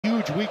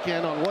huge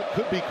weekend on what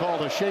could be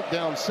called a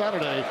shakedown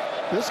Saturday.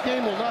 This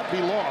game will not be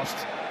lost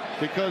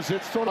because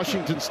it's sort of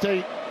Washington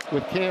State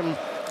with Cam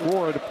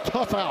Ward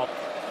tough out.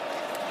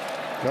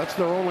 That's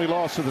their only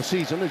loss of the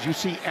season, as you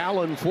see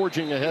Allen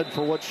forging ahead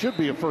for what should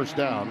be a first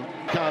down.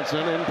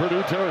 Wisconsin in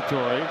Purdue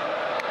territory.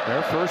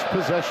 Their first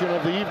possession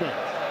of the evening.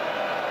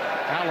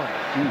 Allen.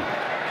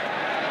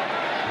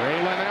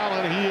 Braelon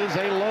Allen, he is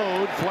a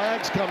load.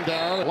 Flags come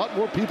down. A lot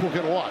more people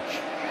can watch.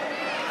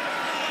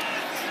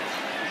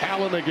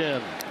 Allen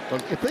again.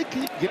 If they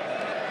keep get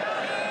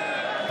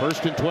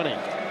 1st and 20.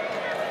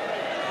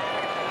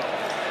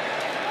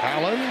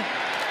 Allen,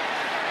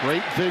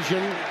 great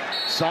vision,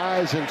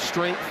 size and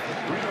strength.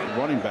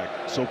 Running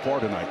back so far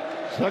tonight.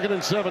 2nd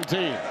and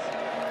 17.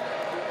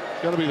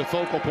 Going to be the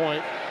focal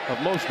point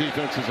of most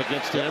defenses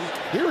against him.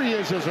 Here he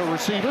is as a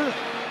receiver.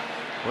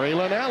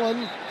 Braelon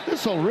Allen.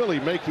 This will really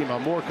make him a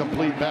more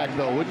complete back,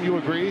 though. Wouldn't you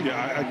agree?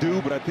 Yeah, I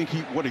do, but I think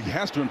what he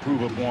has to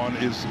improve upon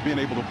is being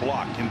able to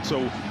block. And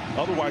so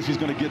otherwise he's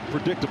going to get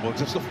predictable.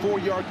 It's just a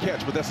 4-yard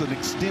catch, but that's an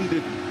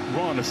extended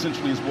run,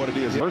 essentially, is what it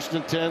is. 1st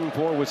and 10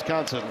 for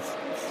Wisconsin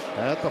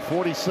at the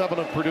 47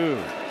 of Purdue.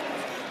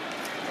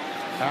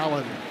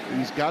 Allen,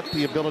 he's got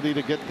the ability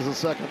to get to the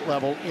second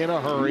level in a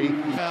hurry.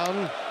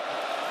 Down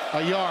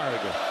a yard.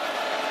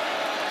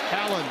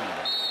 Allen,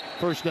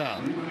 first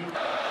down.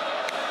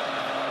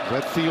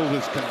 That field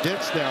is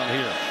condensed down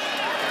here.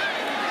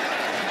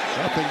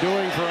 Nothing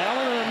doing for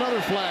Allen, and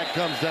another flag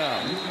comes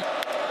down.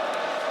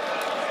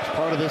 It's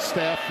part of this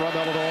staff from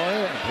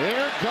Illinois.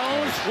 Here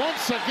goes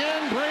once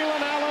again Braelon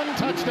Allen,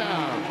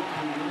 touchdown.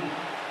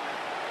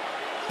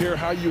 Here,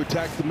 how you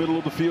attack the middle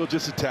of the field,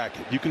 just attack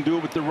it. You can do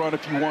it with the run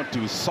if you want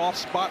to. Soft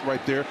spot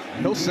right there.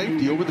 No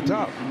safety over the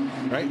top.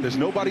 Right? There's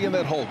nobody in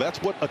that hole.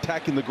 That's what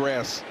attacking the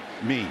grass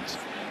means.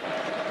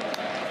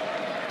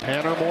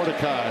 Tanner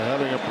Mordecai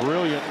having a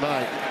brilliant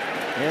night.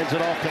 Hands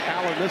it off to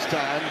Allen this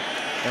time,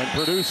 and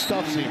Purdue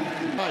stuffs him.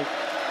 Right.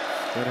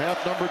 In half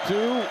number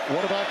 2,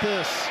 what about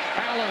this?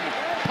 Allen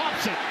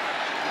pops it.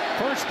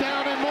 First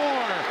down and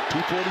more.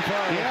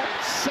 245.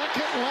 Yep,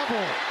 second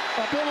level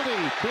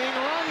ability being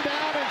run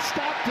down and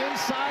stopped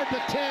inside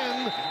the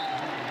 10.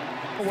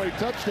 Away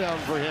touchdown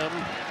for him.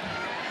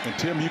 And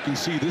Tim, you can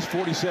see this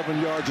 47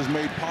 yards is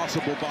made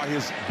possible by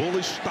his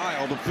bullish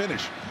style to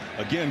finish.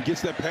 Again,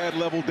 gets that pad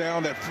level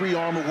down, that free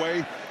arm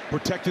away,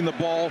 protecting the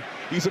ball.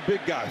 He's a big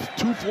guy.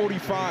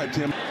 245,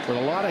 Tim. With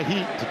a lot of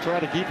heat to try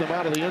to keep them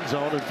out of the end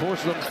zone and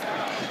force them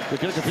to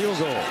kick a field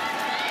goal.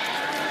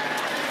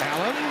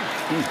 Allen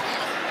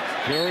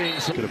carrying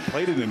some. Could have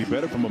played it any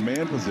better from a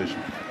man position.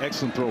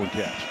 Excellent throw and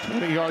catch.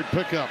 20-yard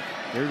pickup.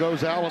 Here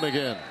goes Allen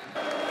again.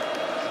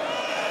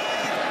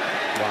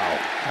 Wow.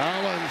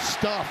 Allen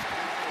stuffed.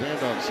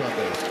 And on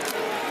Sunday.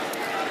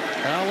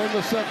 Allen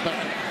the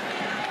setback.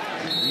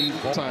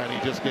 Sign he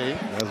just gave.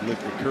 Has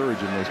liquid courage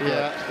in those plays.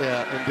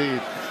 Yeah,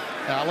 indeed.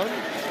 Allen.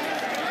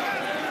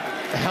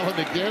 Allen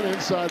again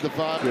inside the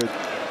 5. Good.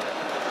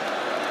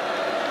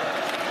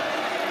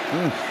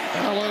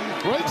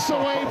 Allen breaks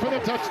away for the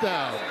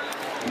touchdown.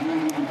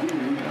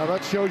 Now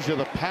that shows you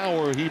the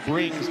power he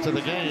brings to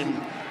the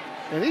game.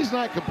 And he's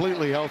not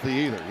completely healthy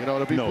either. You know,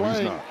 to be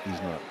playing. No,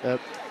 he's not. At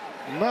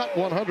not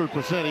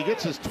 100%. He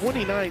gets his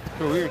 29th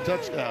career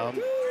touchdown.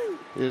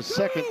 His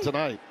second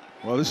tonight.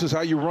 Well, this is how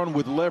you run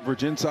with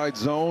leverage inside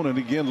zone, and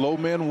again, low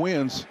man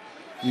wins.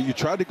 You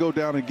try to go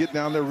down and get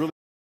down there really.